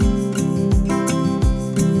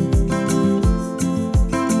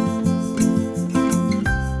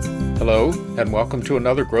Hello, and welcome to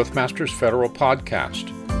another GrowthMasters Federal podcast.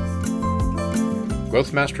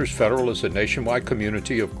 GrowthMasters Federal is a nationwide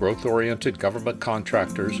community of growth-oriented government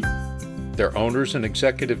contractors, their owners and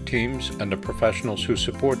executive teams, and the professionals who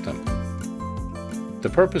support them. The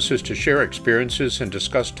purpose is to share experiences and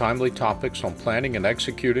discuss timely topics on planning and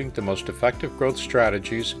executing the most effective growth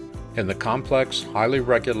strategies in the complex, highly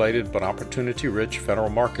regulated, but opportunity-rich federal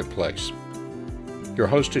marketplace. Your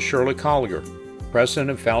host is Shirley Collier, President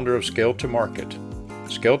and founder of Scale to Market.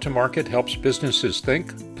 Scale to Market helps businesses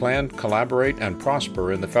think, plan, collaborate, and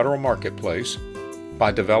prosper in the federal marketplace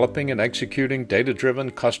by developing and executing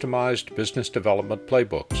data-driven, customized business development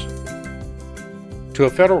playbooks. To a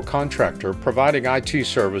federal contractor providing IT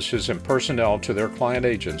services and personnel to their client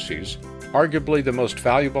agencies, arguably the most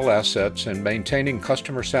valuable assets in maintaining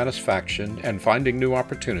customer satisfaction and finding new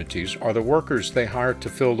opportunities are the workers they hire to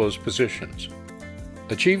fill those positions.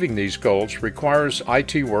 Achieving these goals requires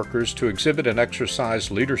IT workers to exhibit and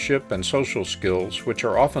exercise leadership and social skills which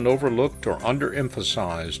are often overlooked or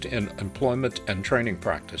underemphasized in employment and training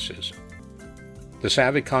practices. The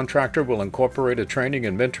Savvy Contractor will incorporate a training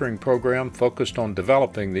and mentoring program focused on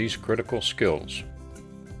developing these critical skills.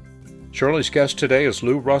 Shirley's guest today is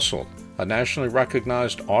Lou Russell, a nationally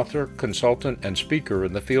recognized author, consultant, and speaker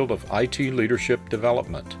in the field of IT leadership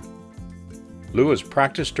development. Lou is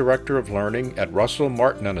Practice Director of Learning at Russell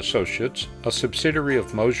Martin & Associates, a subsidiary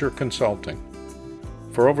of Moser Consulting.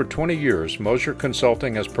 For over 20 years, Moser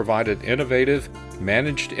Consulting has provided innovative,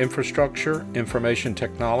 managed infrastructure, information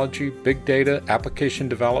technology, big data, application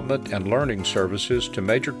development, and learning services to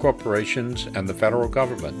major corporations and the federal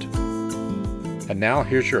government. And now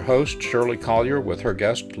here's your host, Shirley Collier, with her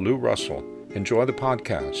guest, Lou Russell. Enjoy the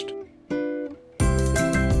podcast.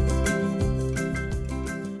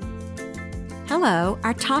 Hello,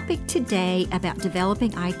 our topic today about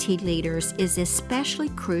developing IT leaders is especially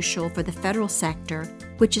crucial for the federal sector,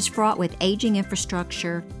 which is fraught with aging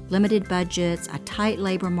infrastructure, limited budgets, a tight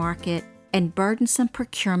labor market, and burdensome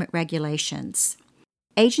procurement regulations.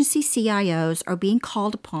 Agency CIOs are being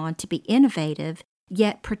called upon to be innovative,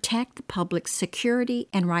 yet protect the public's security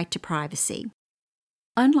and right to privacy.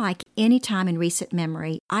 Unlike any time in recent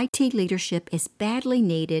memory, IT leadership is badly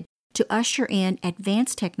needed to usher in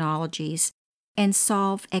advanced technologies and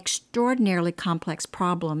solve extraordinarily complex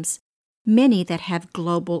problems, many that have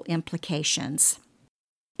global implications.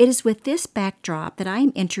 It is with this backdrop that I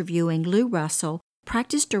am interviewing Lou Russell,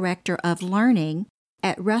 Practice Director of Learning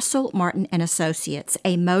at Russell Martin & Associates,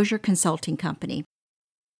 a Moser consulting company.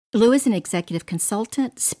 Lou is an executive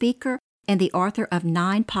consultant, speaker, and the author of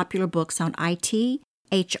 9 popular books on IT,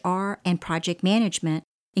 HR, and project management,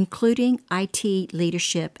 including IT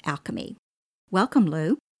Leadership Alchemy. Welcome,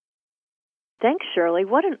 Lou. Thanks, Shirley.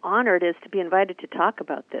 What an honor it is to be invited to talk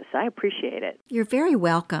about this. I appreciate it. You're very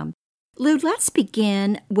welcome. Lou, let's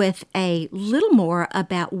begin with a little more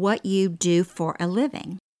about what you do for a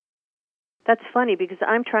living. That's funny because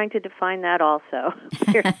I'm trying to define that also.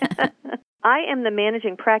 I am the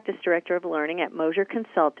Managing Practice Director of Learning at Moser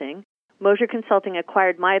Consulting. Moser Consulting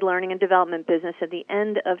acquired my learning and development business at the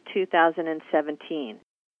end of 2017.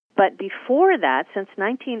 But before that, since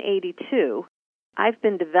 1982, I've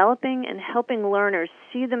been developing and helping learners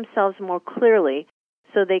see themselves more clearly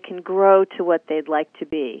so they can grow to what they'd like to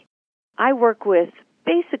be. I work with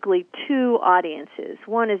basically 2 audiences.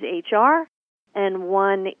 One is HR and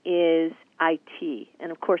one is IT.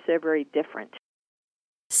 And of course, they're very different.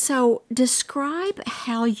 So describe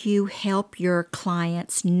how you help your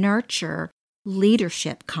clients nurture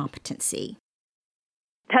leadership competency.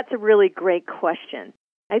 That's a really great question.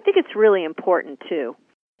 I think it's really important, too.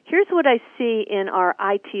 Here's what I see in our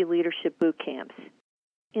IT leadership boot camps.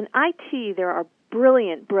 In IT, there are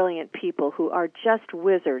brilliant people who are just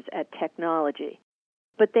wizards at technology,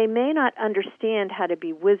 but they may not understand how to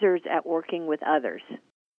be wizards at working with others.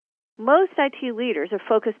 Most IT leaders are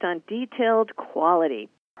focused on detailed quality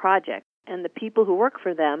projects, and the people who work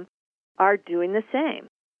for them are doing the same.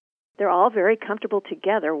 They're all very comfortable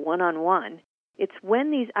together one-on-one. It's when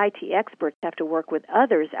these IT experts have to work with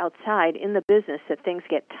others outside in the business that things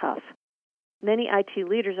get tough. Many IT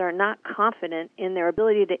leaders are not confident in their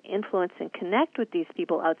ability to influence and connect with these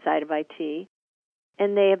people outside of IT,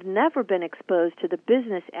 and they have never been exposed to the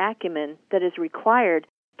business acumen that is required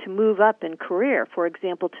to move up in career, for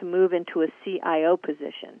example, to move into a CIO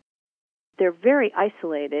position. They're very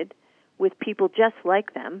isolated with people just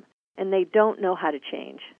like them, and they don't know how to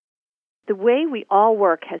change. The way we all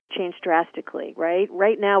work has changed drastically, right?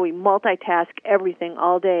 Right now we multitask everything,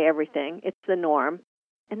 all day, everything. It's the norm.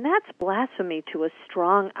 And that's blasphemy to a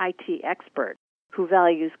strong IT expert who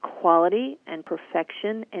values quality and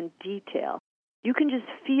perfection and detail. You can just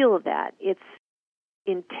feel that. It's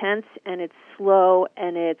intense and it's slow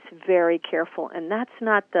and it's very careful. And that's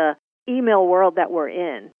not the email world that we're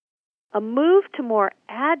in. A move to more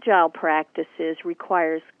agile practices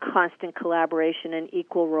requires constant collaboration and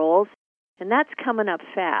equal roles, and that's coming up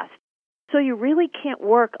fast. So you really can't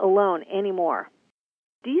work alone anymore.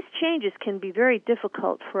 These changes can be very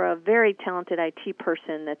difficult for a very talented IT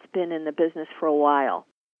person that's been in the business for a while.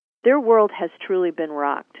 Their world has truly been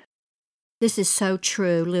rocked. This is so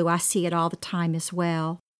true, Lou. I see it all the time as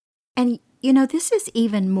well. And, this is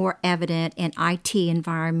even more evident in IT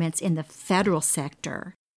environments in the federal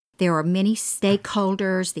sector. There are many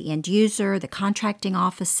stakeholders, the end user, the contracting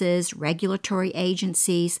offices, regulatory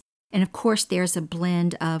agencies, and of course there's a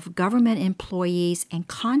blend of government employees and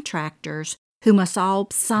contractors who must all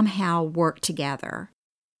somehow work together.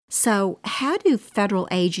 So how do federal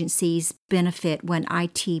agencies benefit when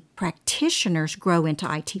IT practitioners grow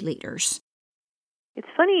into IT leaders? It's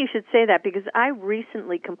funny you should say that because I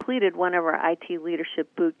recently completed one of our IT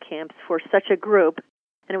leadership boot camps for such a group,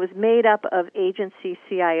 and it was made up of agency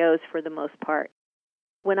CIOs for the most part.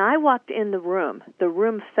 When I walked in the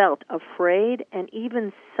room felt afraid and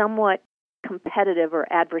even somewhat competitive or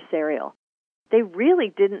adversarial. They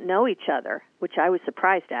really didn't know each other, which I was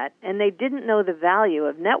surprised at, and they didn't know the value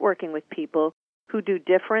of networking with people who do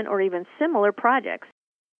different or even similar projects.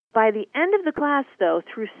 By the end of the class, though,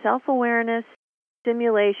 through self-awareness,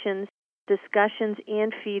 simulations, discussions,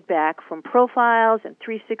 and feedback from profiles and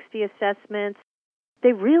 360 assessments,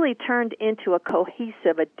 they really turned into a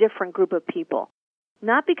cohesive, a different group of people.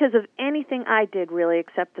 Not because of anything I did, really,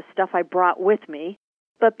 except the stuff I brought with me,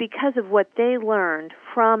 but because of what they learned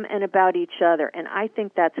from and about each other, and I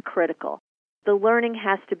think that's critical. The learning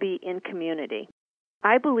has to be in community.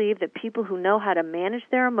 I believe that people who know how to manage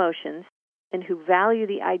their emotions and who value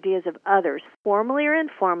the ideas of others, formally or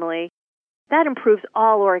informally, that improves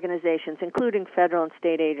all organizations, including federal and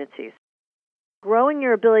state agencies. Growing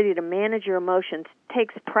your ability to manage your emotions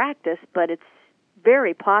takes practice, but it's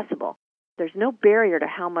very possible. There's no barrier to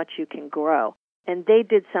how much you can grow, and they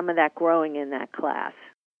did some of that growing in that class.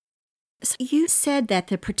 So you said that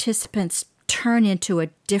the participants turn into a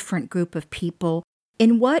different group of people.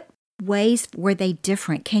 In what ways were they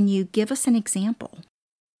different? Can you give us an example?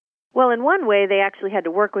 Well, in one way, they actually had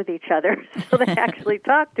to work with each other, so they actually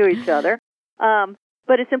talked to each other.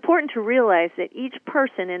 But it's important to realize that each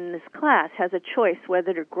person in this class has a choice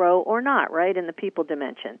whether to grow or not, right, in the people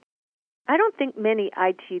dimension. I don't think many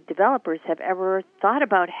IT developers have ever thought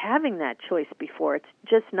about having that choice before. It's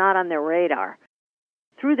just not on their radar.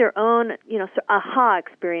 Through their own, aha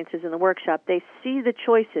experiences in the workshop, they see the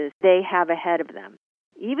choices they have ahead of them.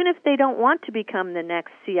 Even if they don't want to become the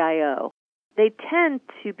next CIO, they tend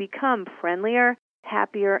to become friendlier,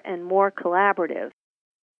 happier, and more collaborative.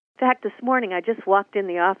 In fact, this morning I just walked in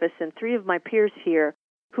the office and 3 of my peers here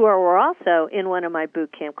who were also in one of my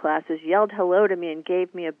boot camp classes yelled hello to me and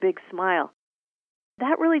gave me a big smile.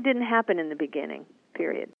 That really didn't happen in the beginning,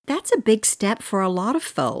 period. That's a big step for a lot of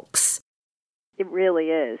folks. It really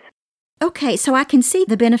is. Okay, so I can see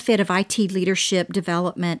the benefit of IT leadership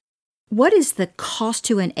development. What is the cost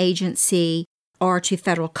to an agency or to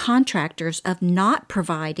federal contractors of not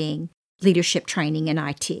providing leadership training in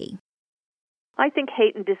IT? I think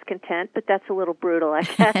hate and discontent, but that's a little brutal, I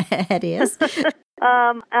guess. It is.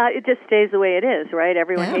 It just stays the way it is, right?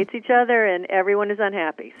 Everyone hates each other and everyone is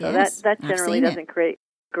unhappy. So yes, that generally doesn't create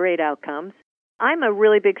great outcomes. I'm a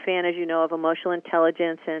really big fan, as you know, of emotional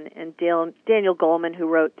intelligence and Daniel Goleman, who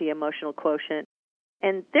wrote The Emotional Quotient.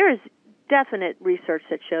 And there is definite research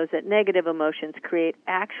that shows that negative emotions create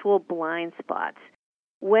actual blind spots.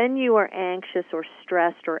 When you are anxious or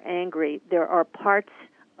stressed or angry, there are parts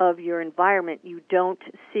of your environment you don't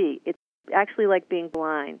see. It's actually like being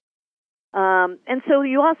blind. And so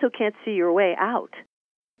you also can't see your way out.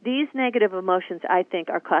 These negative emotions, I think,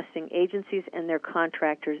 are costing agencies and their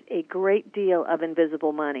contractors a great deal of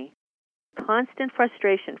invisible money. Constant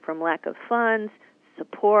frustration from lack of funds,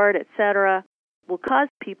 support, etc., will cause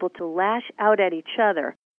people to lash out at each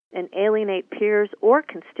other and alienate peers or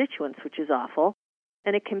constituents, which is awful,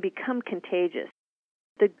 and it can become contagious.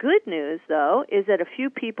 The good news, though, is that a few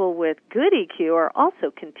people with good EQ are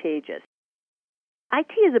also contagious.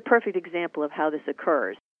 IT is a perfect example of how this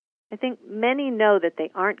occurs. I think many know that they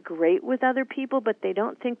aren't great with other people, but they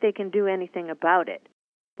don't think they can do anything about it.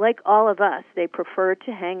 Like all of us, they prefer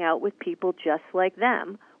to hang out with people just like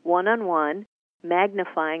them, one-on-one,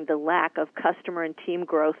 magnifying the lack of customer and team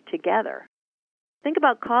growth together. Think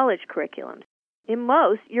about college curriculums. In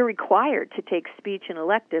most, you're required to take speech and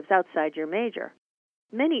electives outside your major.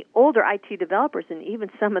 Many older IT developers and even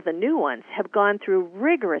some of the new ones have gone through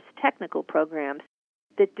rigorous technical programs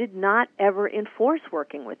that did not ever enforce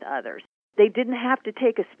working with others. They didn't have to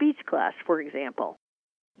take a speech class, for example.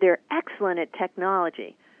 They're excellent at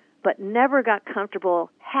technology, but never got comfortable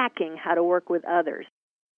hacking how to work with others.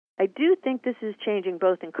 I do think this is changing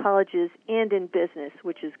both in colleges and in business,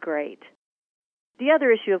 which is great. The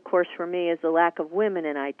other issue, of course, for me is the lack of women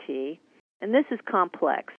in IT, and this is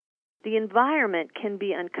complex. The environment can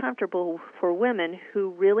be uncomfortable for women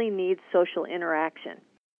who really need social interaction.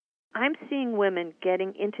 I'm seeing women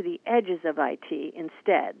getting into the edges of IT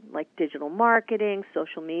instead, like digital marketing,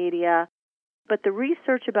 social media. But the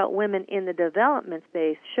research about women in the development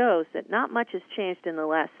space shows that not much has changed in the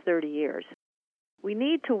last 30 years. We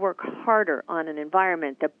need to work harder on an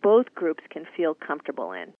environment that both groups can feel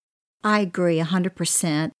comfortable in. I agree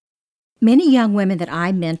 100%. Many young women that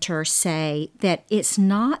I mentor say that it's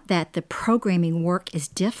not that the programming work is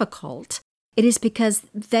difficult. It is because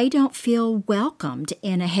they don't feel welcomed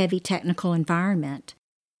in a heavy technical environment.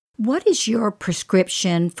 What is your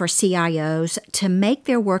prescription for CIOs to make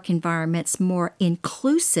their work environments more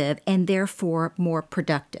inclusive and therefore more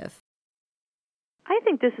productive? I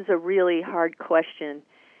think this is a really hard question.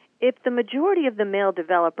 If the majority of the male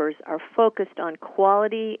developers are focused on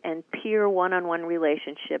quality and peer one-on-one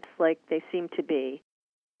relationships like they seem to be,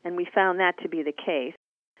 and we found that to be the case,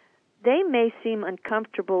 they may seem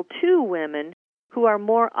uncomfortable to women who are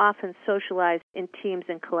more often socialized in teams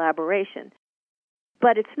and collaboration.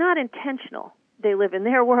 But it's not intentional. They live in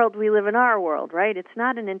their world, we live in our world, right? It's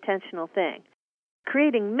not an intentional thing.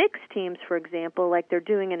 Creating mixed teams, for example, like they're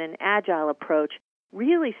doing in an agile approach,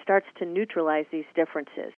 really starts to neutralize these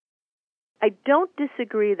differences. I don't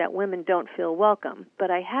disagree that women don't feel welcome, but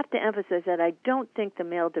I have to emphasize that I don't think the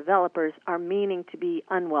male developers are meaning to be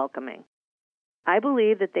unwelcoming. I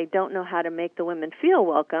believe that they don't know how to make the women feel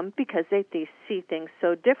welcome because they see things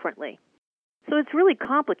so differently. So it's really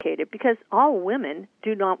complicated because all women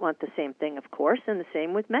do not want the same thing, of course, and the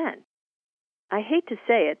same with men. I hate to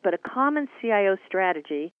say it, but a common CIO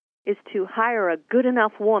strategy is to hire a good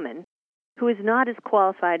enough woman who is not as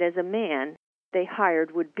qualified as a man they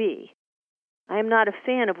hired would be. I am not a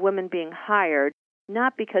fan of women being hired,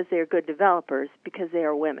 not because they are good developers, because they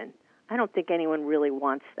are women. I don't think anyone really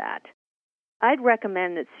wants that. I'd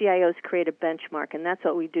recommend that CIOs create a benchmark, and that's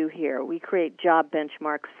what we do here. We create job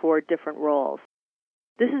benchmarks for different roles.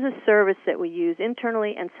 This is a service that we use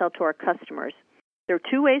internally and sell to our customers. There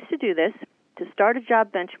are two ways to do this. To start a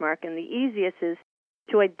job benchmark, and the easiest is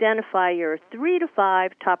to identify your 3 to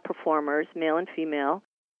 5 top performers, male and female,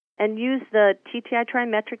 and use the TTI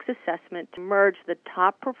Trimetrics assessment to merge the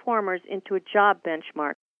top performers into a job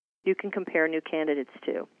benchmark you can compare new candidates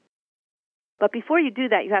to. But before you do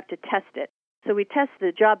that, you have to test it. So we test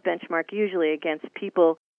the job benchmark usually against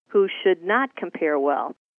people who should not compare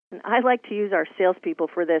well. And I like to use our salespeople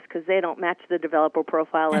for this because they don't match the developer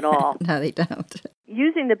profile at all. No, they don't.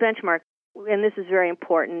 Using the benchmark, and this is very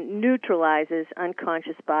important, neutralizes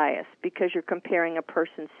unconscious bias because you're comparing a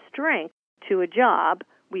person's strength to a job.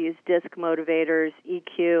 We use DISC motivators,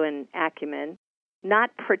 EQ, and acumen,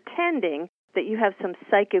 not pretending that you have some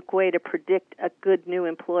psychic way to predict a good new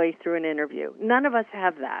employee through an interview. None of us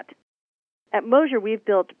have that. At Moser, we've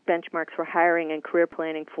built benchmarks for hiring and career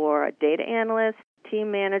planning for a data analyst,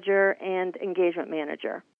 team manager, and engagement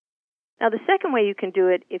manager. Now, the second way you can do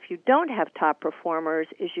it if you don't have top performers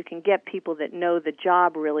is you can get people that know the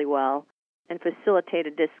job really well and facilitate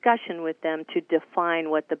a discussion with them to define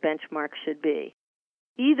what the benchmark should be.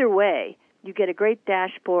 Either way, you get a great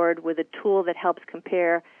dashboard with a tool that helps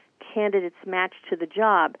compare candidates matched to the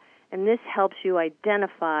job, and this helps you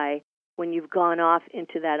identify when you've gone off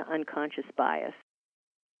into that unconscious bias.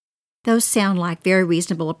 Those sound like very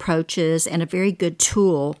reasonable approaches and a very good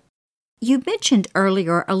tool. You mentioned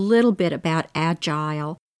earlier a little bit about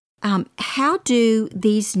Agile. How do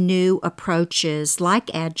these new approaches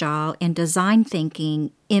like Agile and design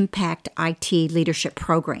thinking impact IT leadership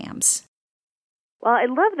programs? Well, I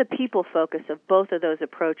love the people focus of both of those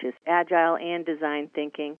approaches, Agile and design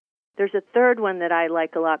thinking. There's a third one that I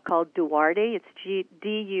like a lot called Duarte. It's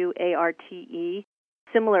Duarte,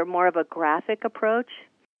 similar, more of a graphic approach.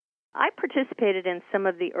 I participated in some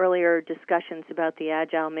of the earlier discussions about the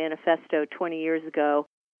Agile Manifesto 20 years ago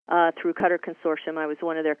through Cutter Consortium. I was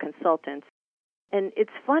one of their consultants. And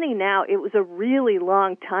it's funny now, it was a really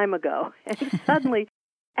long time ago. And suddenly,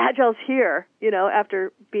 Agile's here,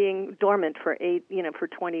 after being dormant for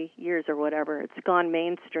 20 years or whatever. It's gone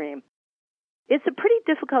mainstream. It's a pretty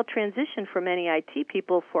difficult transition for many IT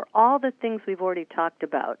people for all the things we've already talked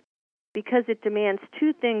about, because it demands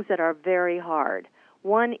two things that are very hard.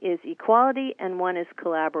 One is equality and one is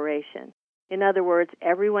collaboration. In other words,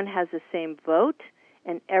 everyone has the same vote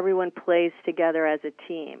and everyone plays together as a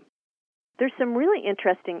team. There's some really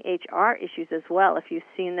interesting HR issues as well, if you've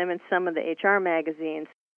seen them in some of the HR magazines.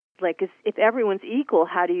 Like, if everyone's equal,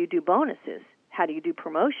 how do you do bonuses? How do you do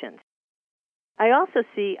promotions? I also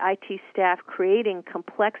see IT staff creating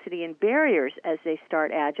complexity and barriers as they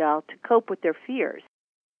start Agile to cope with their fears,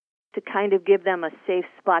 to kind of give them a safe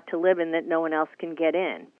spot to live in that no one else can get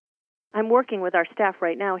in. I'm working with our staff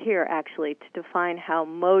right now here, actually, to define how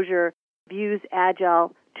Moser views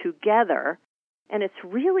Agile together, and it's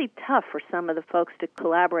really tough for some of the folks to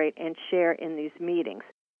collaborate and share in these meetings.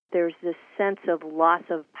 There's this sense of loss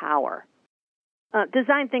of power.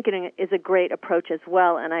 Design thinking is a great approach as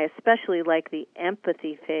well, and I especially like the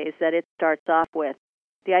empathy phase that it starts off with.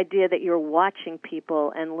 The idea that you're watching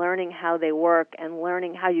people and learning how they work and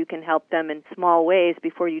learning how you can help them in small ways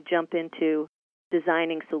before you jump into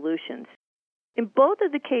designing solutions. In both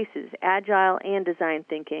of the cases, Agile and design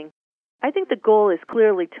thinking, I think the goal is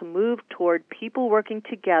clearly to move toward people working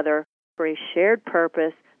together for a shared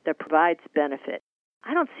purpose that provides benefit.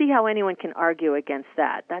 I don't see how anyone can argue against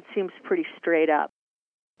that. That seems pretty straight up.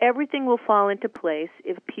 Everything will fall into place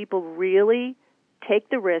if people really take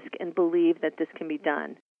the risk and believe that this can be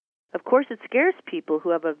done. Of course, it scares people who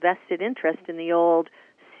have a vested interest in the old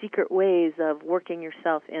secret ways of working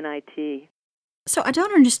yourself in IT. So I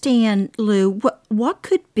don't understand, Lou, what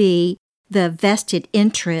could be the vested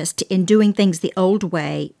interest in doing things the old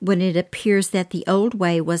way when it appears that the old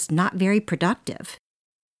way was not very productive?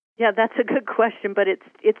 Yeah, that's a good question, but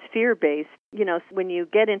it's fear-based. You know, when you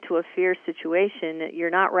get into a fear situation,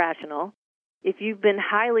 you're not rational. If you've been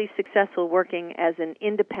highly successful working as an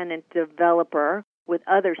independent developer with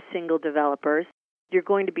other single developers, you're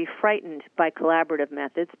going to be frightened by collaborative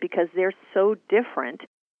methods because they're so different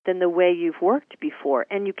than the way you've worked before,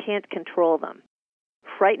 and you can't control them.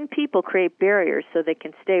 Frightened people create barriers so they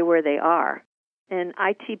can stay where they are, and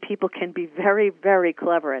IT people can be very, very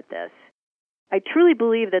clever at this. I truly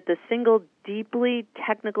believe that the single, deeply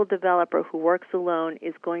technical developer who works alone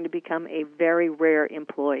is going to become a very rare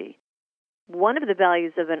employee. One of the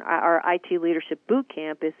values of our IT Leadership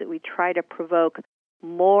Bootcamp is that we try to provoke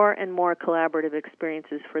more and more collaborative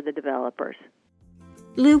experiences for the developers.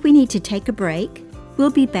 Lou, we need to take a break. We'll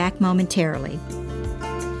be back momentarily.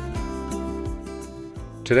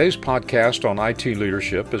 Today's podcast on IT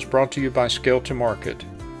leadership is brought to you by Scale to Market,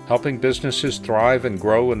 helping businesses thrive and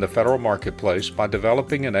grow in the federal marketplace by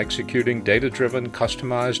developing and executing data-driven,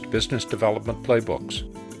 customized business development playbooks.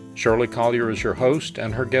 Shirley Collier is your host,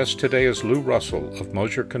 and her guest today is Lou Russell of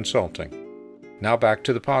Moser Consulting. Now back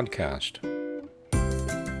to the podcast.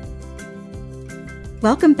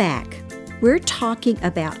 Welcome back. We're talking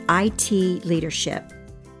about IT leadership.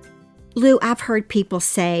 Lou, I've heard people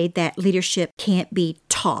say that leadership can't be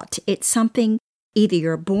taught. It's something either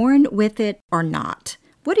you're born with it or not.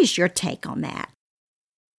 What is your take on that?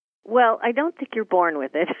 Well, I don't think you're born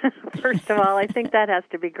with it. First of all, I think that has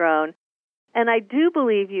to be grown. And I do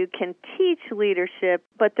believe you can teach leadership,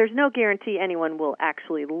 but there's no guarantee anyone will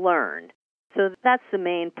actually learn. So that's the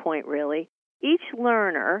main point, really. Each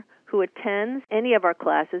learner who attends any of our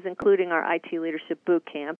classes, including our IT Leadership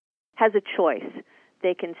Bootcamp, has a choice.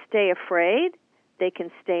 They can stay afraid, they can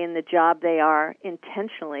stay in the job they are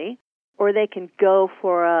intentionally, or they can go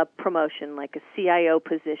for a promotion like a CIO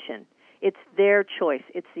position. It's their choice.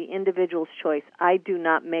 It's the individual's choice. I do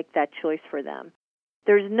not make that choice for them.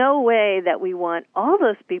 There's no way that we want all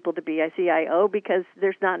those people to be a CIO because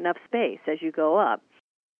there's not enough space as you go up.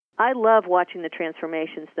 I love watching the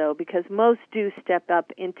transformations, though, because most do step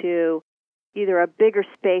up into either a bigger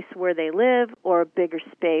space where they live or a bigger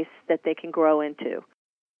space that they can grow into.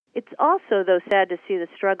 It's also, though, sad to see the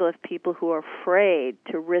struggle of people who are afraid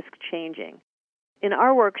to risk changing. In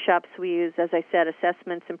our workshops, we use, as I said,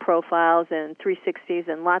 assessments and profiles and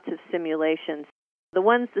 360s and lots of simulations.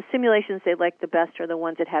 The simulations they like the best are the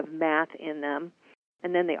ones that have math in them,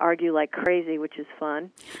 and then they argue like crazy, which is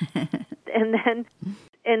fun.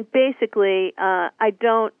 And basically, I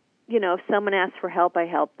don't, if someone asks for help, I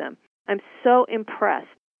help them. I'm so impressed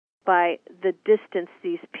by the distance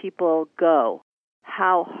these people go,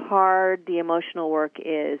 how hard the emotional work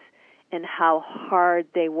is, and how hard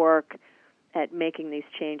they work at making these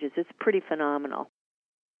changes. It's pretty phenomenal.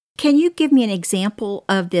 Can you give me an example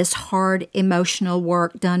of this hard emotional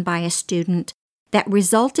work done by a student that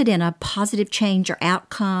resulted in a positive change or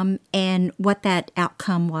outcome, and what that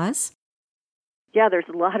outcome was? Yeah, there's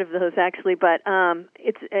a lot of those actually, but and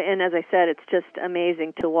as I said, it's just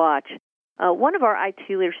amazing to watch. One of our IT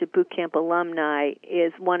Leadership Bootcamp alumni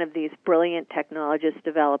is one of these brilliant technologist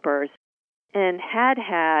developers, and had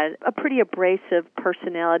a pretty abrasive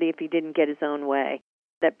personality if he didn't get his own way,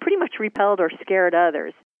 that pretty much repelled or scared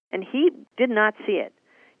others. And he did not see it.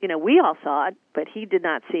 We all saw it, but he did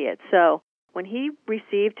not see it. So when he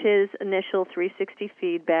received his initial 360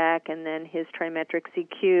 feedback and then his trimetric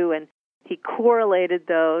CQ, and he correlated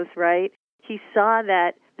those, right, he saw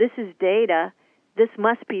that this is data, this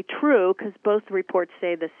must be true because both reports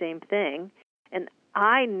say the same thing, and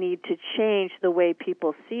I need to change the way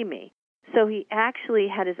people see me. So he actually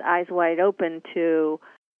had his eyes wide open to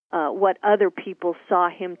what other people saw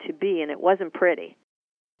him to be, and it wasn't pretty.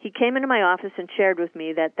 He came into my office and shared with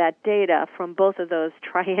me that data from both of those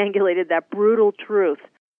triangulated that brutal truth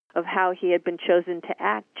of how he had been choosing to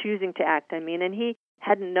act, and he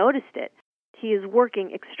hadn't noticed it. He is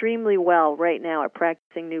working extremely well right now at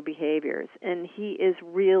practicing new behaviors, and he is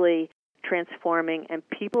really transforming, and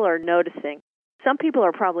people are noticing. Some people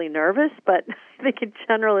are probably nervous, but I think in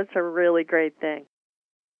general it's a really great thing.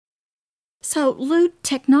 So, Lou,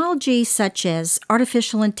 technologies such as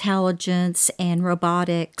artificial intelligence and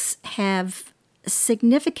robotics have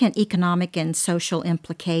significant economic and social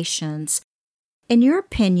implications. In your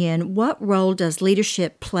opinion, what role does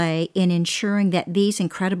leadership play in ensuring that these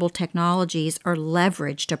incredible technologies are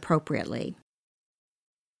leveraged appropriately?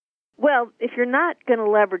 Well, if you're not going to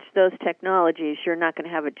leverage those technologies, you're not going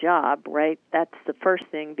to have a job, right? That's the first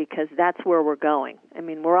thing, because that's where we're going.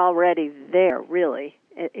 We're already there, really,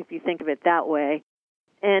 if you think of it that way.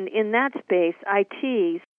 And in that space,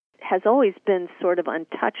 IT has always been sort of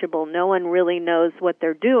untouchable. No one really knows what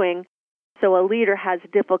they're doing, so a leader has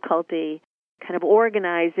difficulty kind of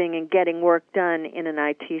organizing and getting work done in an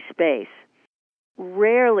IT space.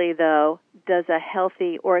 Rarely, though, does a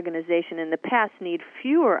healthy organization in the past need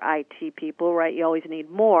fewer IT people, right? You always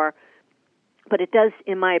need more. But it does,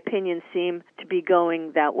 in my opinion, seem to be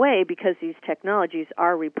going that way because these technologies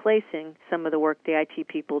are replacing some of the work the IT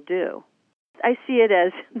people do. I see it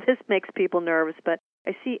as, this makes people nervous, but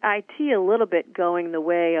I see IT a little bit going the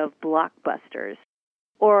way of blockbusters.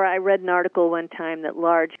 Or I read an article one time that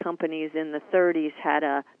large companies in the 30s had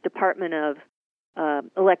a department of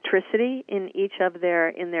electricity in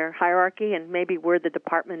their hierarchy, and maybe we're the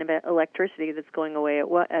department of electricity that's going away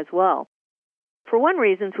as well. For one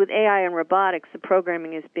reason, with AI and robotics, the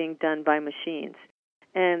programming is being done by machines,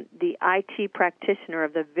 and the IT practitioner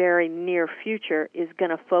of the very near future is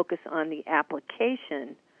going to focus on the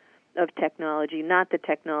application of technology, not the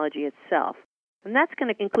technology itself. And that's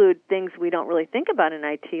going to include things we don't really think about in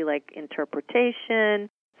IT, like interpretation,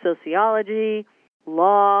 sociology,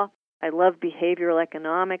 law. I love Behavioral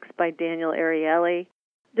Economics by Daniel Ariely.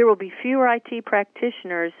 There will be fewer IT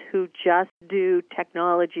practitioners who just do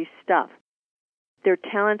technology stuff. Their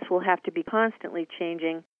talents will have to be constantly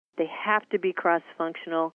changing. They have to be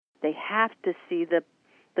cross-functional. They have to see the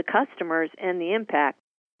customers and the impact.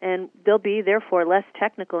 And they'll be, therefore, less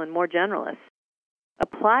technical and more generalist.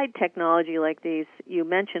 Applied technology like these you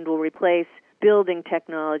mentioned will replace building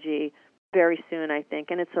technology very soon, I think,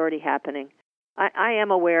 and it's already happening. I am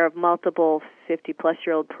aware of multiple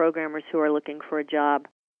 50-plus-year-old programmers who are looking for a job.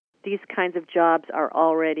 These kinds of jobs are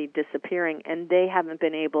already disappearing, and they haven't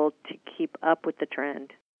been able to keep up with the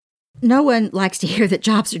trend. No one likes to hear that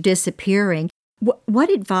jobs are disappearing. What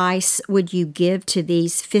advice would you give to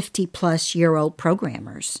these 50-plus-year-old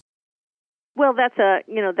programmers? Well, that's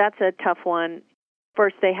a tough one.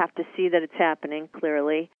 First, they have to see that it's happening,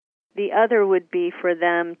 clearly. The other would be for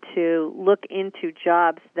them to look into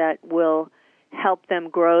jobs that will help them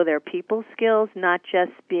grow their people skills, not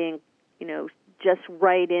just being, just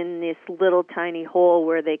right in this little tiny hole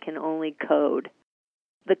where they can only code.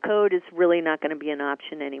 The code is really not going to be an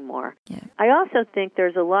option anymore. Yeah. I also think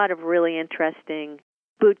there's a lot of really interesting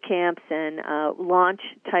boot camps and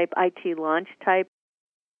IT launch type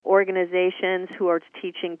organizations who are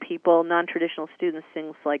teaching people, non-traditional students,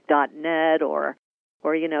 things like .NET or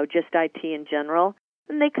just IT in general.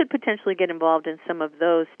 And they could potentially get involved in some of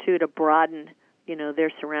those, too, to broaden,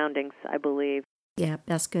 their surroundings, I believe. Yeah,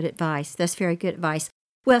 that's good advice. That's very good advice.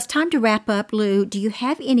 Well, it's time to wrap up, Lou. Do you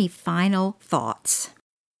have any final thoughts?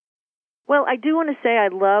 Well, I do want to say I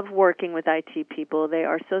love working with IT people. They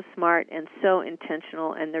are so smart and so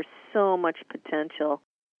intentional, and there's so much potential.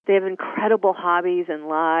 They have incredible hobbies and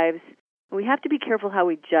lives. We have to be careful how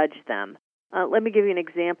we judge them. Let me give you an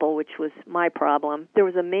example, which was my problem. There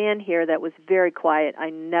was a man here that was very quiet. I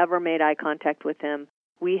never made eye contact with him.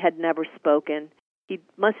 We had never spoken. He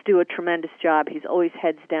must do a tremendous job. He's always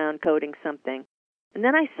heads down coding something. And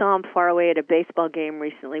then I saw him far away at a baseball game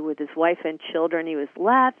recently with his wife and children. He was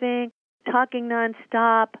laughing, talking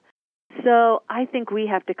nonstop. So I think we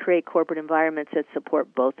have to create corporate environments that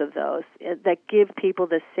support both of those, that give people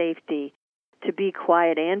the safety to be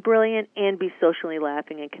quiet and brilliant and be socially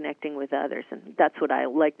laughing and connecting with others. And that's what I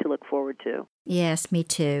like to look forward to. Yes, me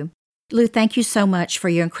too. Lou, thank you so much for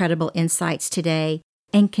your incredible insights today,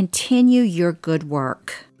 and continue your good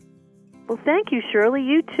work. Well, thank you, Shirley.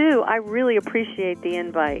 You too. I really appreciate the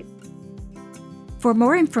invite. For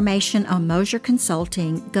more information on Mosier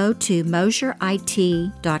Consulting, go to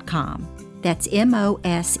mosierit.com. That's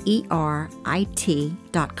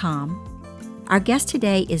MOSERIT.com. Our guest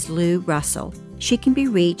today is Lou Russell. She can be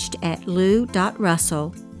reached at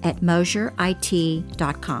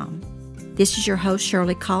lou.russell@mosierit.com. This is your host,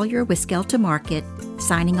 Shirley Collier with Scale to Market,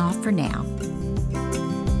 signing off for now.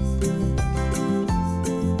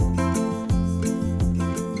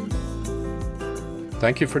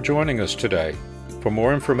 Thank you for joining us today. For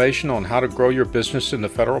more information on how to grow your business in the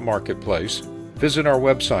federal marketplace, visit our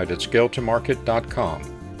website at scaletomarket.com.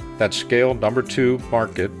 That's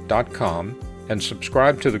scale2market.com, and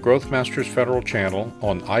subscribe to the Growth Masters Federal channel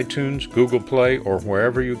on iTunes, Google Play, or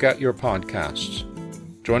wherever you get your podcasts.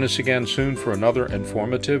 Join us again soon for another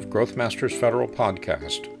informative Growth Masters Federal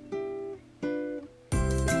podcast.